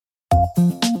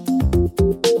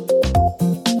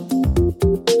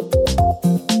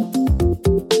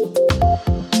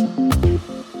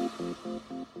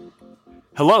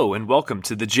Hello and welcome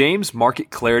to the James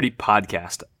Market Clarity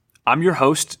Podcast. I'm your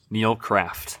host, Neil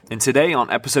Kraft. And today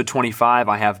on episode 25,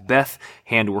 I have Beth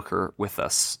Handwerker with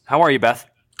us. How are you, Beth?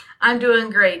 I'm doing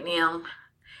great, Neil.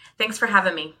 Thanks for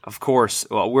having me. Of course.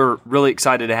 Well, we're really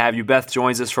excited to have you. Beth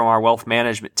joins us from our wealth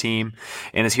management team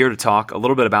and is here to talk a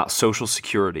little bit about Social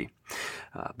Security.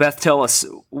 Beth, tell us,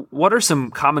 what are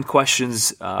some common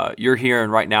questions you're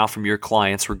hearing right now from your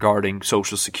clients regarding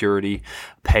Social Security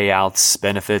payouts,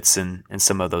 benefits, and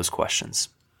some of those questions?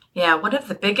 Yeah, one of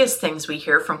the biggest things we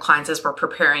hear from clients is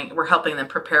we're helping them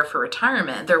prepare for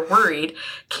retirement. They're worried,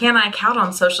 can I count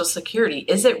on Social Security?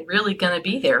 Is it really going to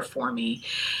be there for me?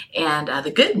 And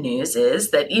the good news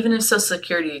is that even if Social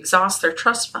Security exhausts their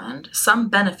trust fund, some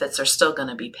benefits are still going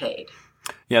to be paid.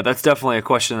 Yeah, that's definitely a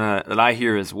question that I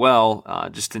hear as well,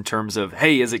 just in terms of,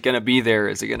 hey, is it going to be there?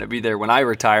 Is it going to be there when I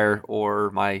retire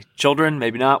or my children?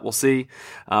 Maybe not. We'll see.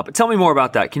 But tell me more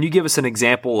about that. Can you give us an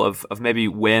example of maybe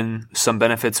when some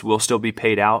benefits will still be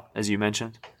paid out, as you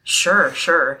mentioned? Sure.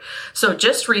 So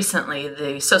just recently,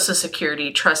 the Social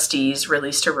Security trustees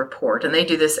released a report, and they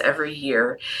do this every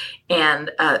year.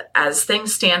 And as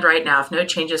things stand right now, if no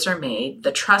changes are made,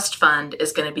 the trust fund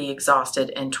is going to be exhausted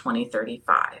in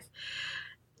 2035.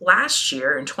 Last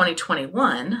year, in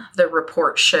 2021, the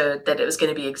report showed that it was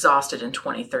going to be exhausted in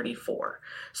 2034.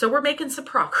 So we're making some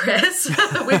progress.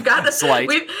 We've got a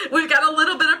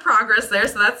little bit of progress there,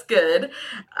 so that's good.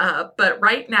 But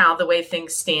right now, the way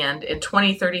things stand, in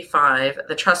 2035,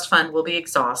 the trust fund will be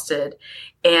exhausted,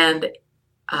 and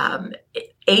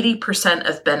 80%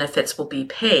 of benefits will be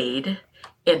paid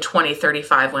in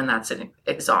 2035 when that's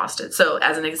exhausted. So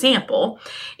as an example,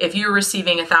 if you're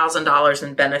receiving $1,000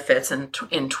 in benefits in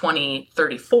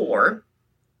 2034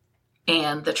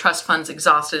 and the trust fund's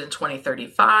exhausted in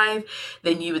 2035,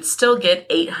 then you would still get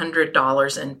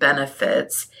 $800 in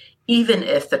benefits even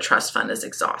if the trust fund is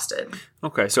exhausted.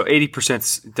 Okay, so 80%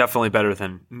 is definitely better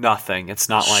than nothing. It's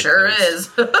not like sure is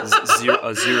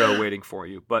a zero waiting for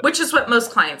you. But which is what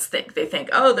most clients think. They think,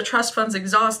 oh, the trust fund's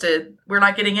exhausted, we're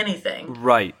not getting anything.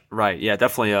 Right. Yeah,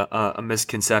 definitely a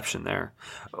misconception there.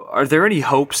 Are there any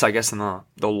hopes, I guess, in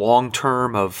the long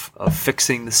term of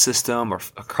fixing the system or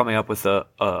coming up with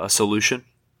a solution?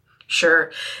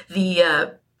 Sure.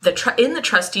 In the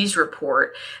trustees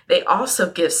report, they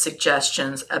also give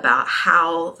suggestions about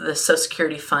how the Social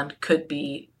Security fund could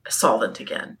be solvent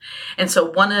again. And so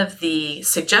one of the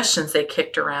suggestions they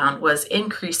kicked around was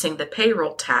increasing the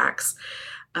payroll tax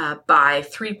by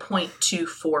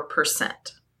 3.24%.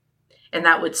 And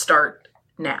that would start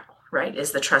now, right,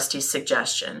 is the trustee's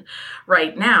suggestion.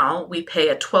 Right now, we pay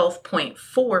a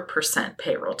 12.4%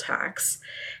 payroll tax.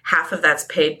 Half of that's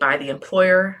paid by the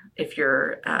employer. If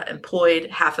you're employed,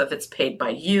 half of it's paid by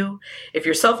you. If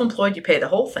you're self-employed, you pay the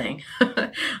whole thing,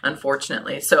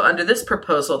 unfortunately. So under this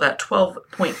proposal, that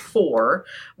 12.4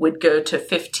 would go to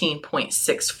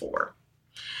 15.64.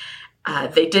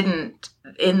 They didn't,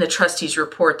 in the trustees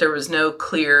report, there was no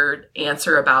clear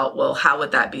answer about, well, how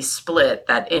would that be split,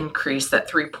 that increase, that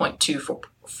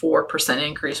 3.24%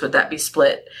 increase, would that be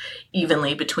split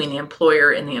evenly between the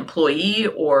employer and the employee,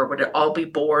 or would it all be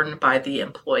borne by the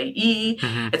employee?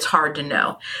 Mm-hmm. It's hard to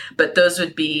know. But those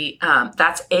would be,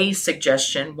 that's a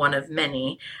suggestion, one of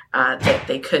many that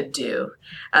they could do.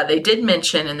 They did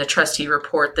mention in the trustee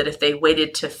report that if they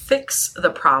waited to fix the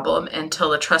problem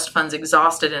until the trust fund's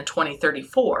exhausted in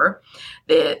 2034,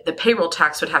 the payroll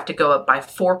tax would have to go up by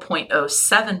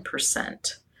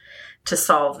 4.07% to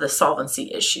solve the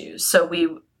solvency issues. So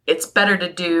it's better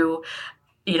to do,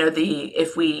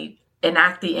 if we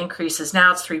enact the increases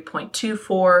now, it's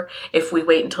 3.24. If we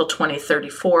wait until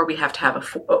 2034, we have to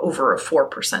have over a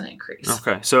 4% increase.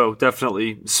 Okay, so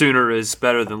definitely sooner is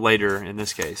better than later in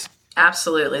this case.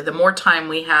 Absolutely. The more time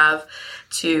we have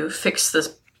to fix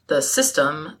the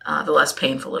system, the less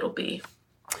painful it'll be.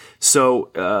 So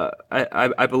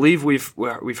I believe we've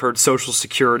heard Social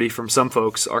Security from some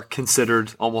folks are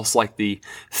considered almost like the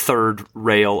third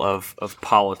rail of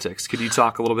politics. Could you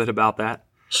talk a little bit about that?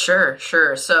 Sure.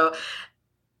 So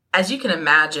as you can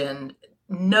imagine,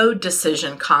 no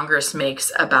decision Congress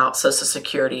makes about Social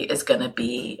Security is going to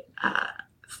be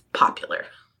popular.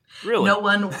 Really? No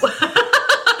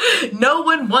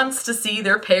one wants to see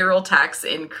their payroll tax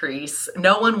increase.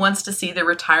 No one wants to see their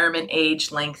retirement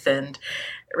age lengthened.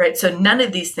 Right. So none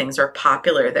of these things are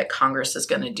popular that Congress is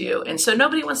going to do. And so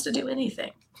nobody wants to do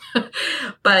anything.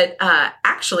 But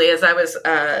actually, as I was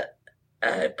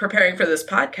preparing for this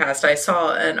podcast, I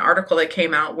saw an article that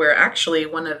came out where actually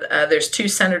there's two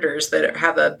senators that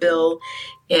have a bill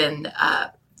in,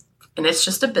 and it's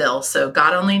just a bill, so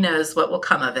God only knows what will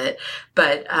come of it,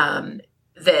 but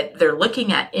that they're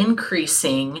looking at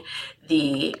increasing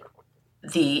the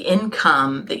the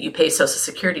income that you pay Social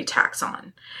Security tax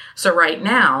on. So right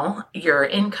now, your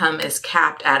income is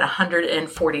capped at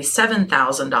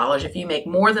 $147,000. If you make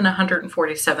more than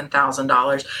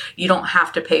 $147,000, you don't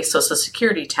have to pay Social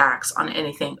Security tax on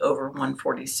anything over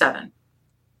 $147,000.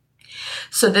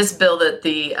 So this bill that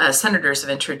the senators have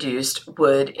introduced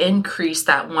would increase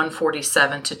that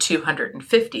 $147,000 to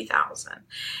 $250,000,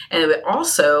 and it would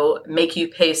also make you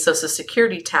pay Social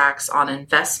Security tax on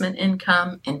investment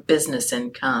income and business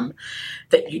income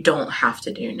that you don't have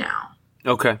to do now.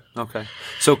 Okay.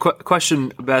 So,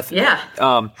 question, Beth. Yeah.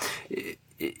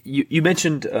 You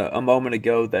mentioned a moment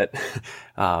ago that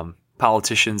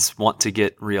politicians want to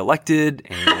get reelected,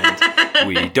 and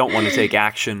we don't want to take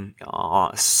action,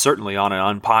 certainly on an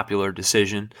unpopular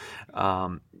decision.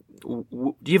 Do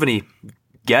you have any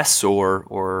guess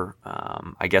or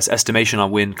I guess estimation on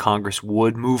when Congress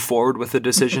would move forward with a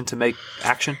decision to make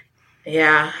action?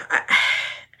 Yeah.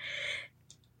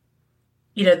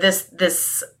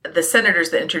 The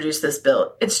senators that introduced this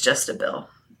bill, it's just a bill.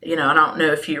 I don't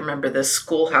know if you remember this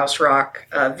Schoolhouse Rock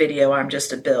video, I'm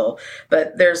Just a Bill,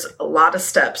 but there's a lot of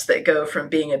steps that go from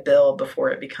being a bill before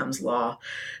it becomes law.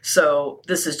 So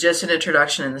this is just an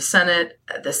introduction in the Senate.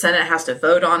 The Senate has to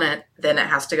vote on it. Then it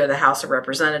has to go to the House of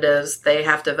Representatives. They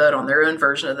have to vote on their own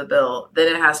version of the bill. Then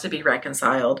it has to be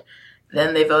reconciled.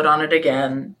 Then they vote on it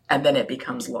again, and then it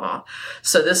becomes law.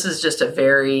 So this is just a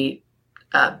very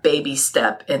baby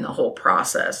step in the whole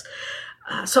process.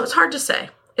 So it's hard to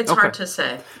say. It's hard to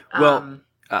say. Well,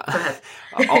 go ahead.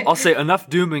 I'll say enough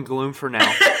doom and gloom for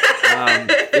now. Are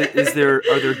there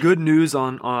good news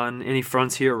on any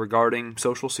fronts here regarding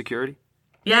Social Security?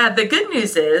 Yeah, the good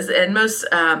news is, and most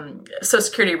Social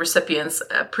Security recipients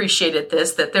appreciated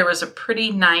this, that there was a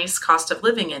pretty nice cost of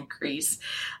living increase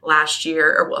last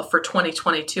year, for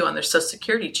 2022 on their Social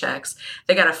Security checks.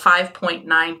 They got a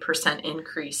 5.9%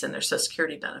 increase in their Social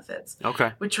Security benefits.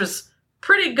 Okay, which was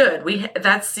pretty good.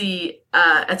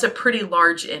 It's a pretty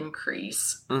large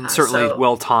increase. And certainly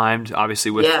well timed, obviously,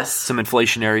 with some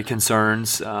inflationary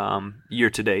concerns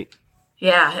year to date.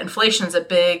 Yeah, inflation's a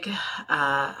big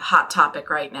hot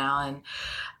topic right now.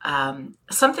 And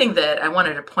something that I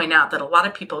wanted to point out that a lot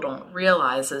of people don't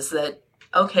realize is that,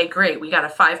 okay, great, we got a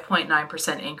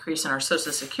 5.9% increase in our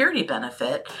Social Security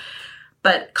benefit,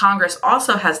 but Congress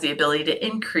also has the ability to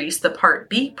increase the Part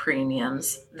B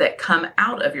premiums that come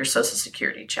out of your Social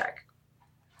Security check.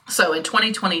 So in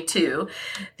 2022,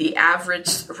 the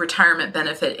average retirement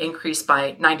benefit increased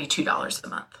by $92 a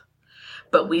month.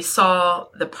 But we saw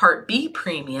the Part B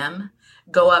premium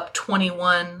go up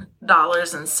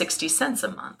 $21.60 a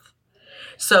month.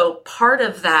 So part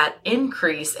of that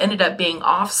increase ended up being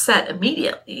offset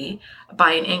immediately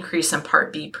by an increase in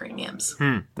Part B premiums.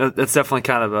 That's definitely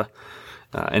kind of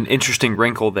an interesting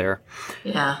wrinkle there.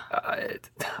 Yeah.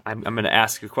 I'm going to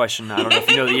ask a question I don't know if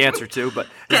you know the answer to, but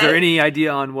is there any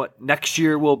idea on what next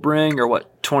year will bring or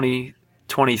what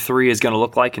 2023 is going to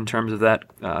look like in terms of that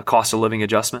cost of living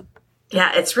adjustment?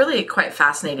 Yeah, it's really quite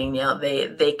fascinating, Neil.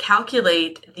 They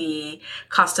calculate the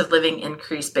cost of living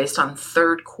increase based on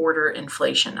third quarter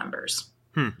inflation numbers.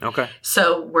 Okay.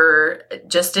 So we're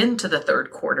just into the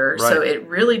third quarter, right. So it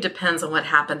really depends on what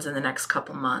happens in the next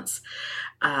couple months.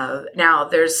 Now,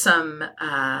 there's some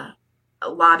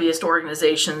lobbyist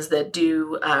organizations that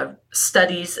do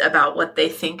studies about what they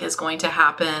think is going to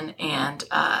happen, and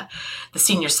the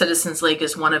Senior Citizens League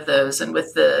is one of those. And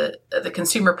with the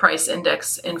Consumer Price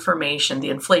Index information, the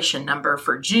inflation number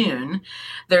for June,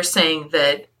 they're saying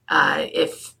that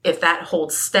if that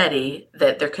holds steady,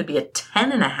 that there could be a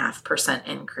 10.5%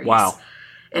 increase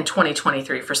in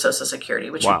 2023 for Social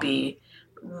Security, which would be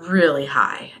really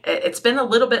high. It's been a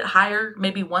little bit higher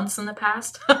maybe once in the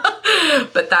past,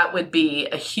 but that would be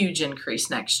a huge increase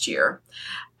next year.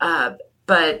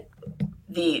 But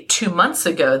the 2 months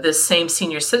ago, this same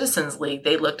Senior Citizens League,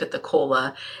 they looked at the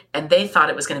COLA and they thought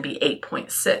it was going to be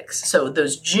 8.6. So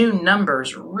those June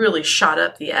numbers really shot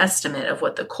up the estimate of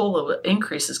what the COLA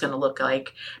increase is going to look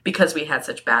like because we had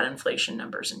such bad inflation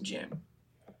numbers in June.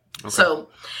 Okay. So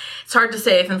it's hard to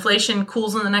say. If inflation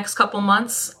cools in the next couple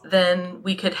months, then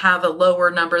we could have a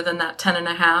lower number than that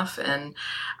 10.5. And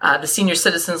the Senior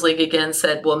Citizens League again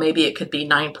said, well, maybe it could be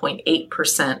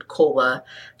 9.8% COLA,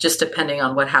 just depending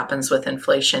on what happens with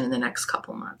inflation in the next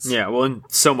couple months. Yeah, well, and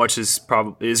so much is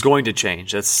going to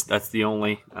change. That's the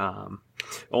only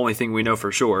thing we know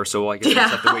for sure. So I guess we'll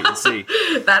just have to wait and see.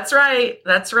 That's right.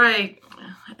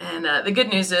 And the good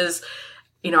news is,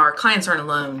 our clients aren't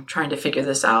alone trying to figure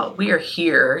this out. We are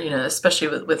here,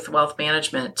 especially with wealth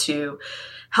management, to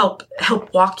help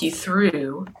walk you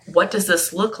through what does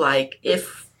this look like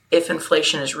if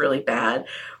inflation is really bad?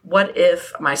 What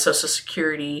if my Social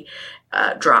Security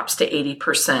drops to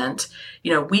 80%,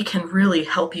 we can really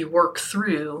help you work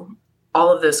through all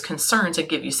of those concerns and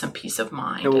give you some peace of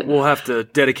mind. We'll have to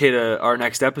dedicate our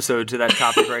next episode to that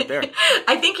topic right there.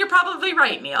 I think you're probably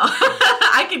right, Neil.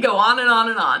 I could go on and on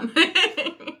and on.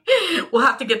 We'll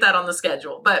have to get that on the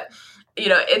schedule. But,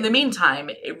 in the meantime,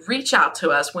 reach out to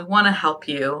us. We want to help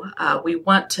you. We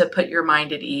want to put your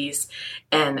mind at ease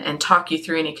and talk you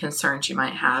through any concerns you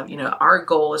might have. Our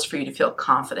goal is for you to feel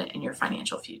confident in your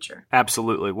financial future.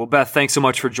 Absolutely. Well, Beth, thanks so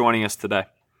much for joining us today.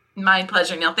 My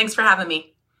pleasure, Neil. Thanks for having me.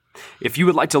 If you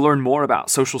would like to learn more about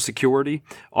Social Security,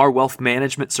 our wealth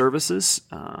management services,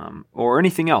 or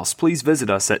anything else, please visit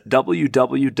us at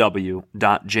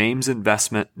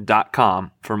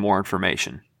www.jamesinvestment.com for more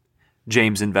information.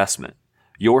 James Investment,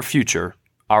 your future,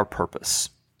 our purpose.